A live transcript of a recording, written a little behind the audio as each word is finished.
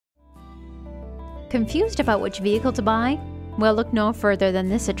Confused about which vehicle to buy? Well, look no further than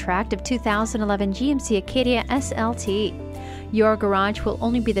this attractive 2011 GMC Acadia SLT. Your garage will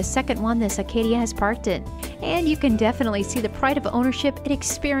only be the second one this Acadia has parked in, and you can definitely see the pride of ownership it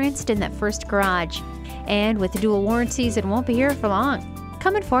experienced in that first garage. And with dual warranties, it won't be here for long.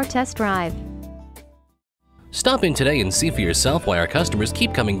 Come in for a test drive. Stop in today and see for yourself why our customers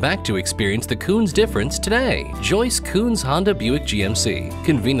keep coming back to experience the Koons difference today. Joyce Koons Honda Buick GMC,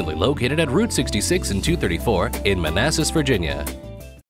 conveniently located at Route 66 and 234 in Manassas, Virginia.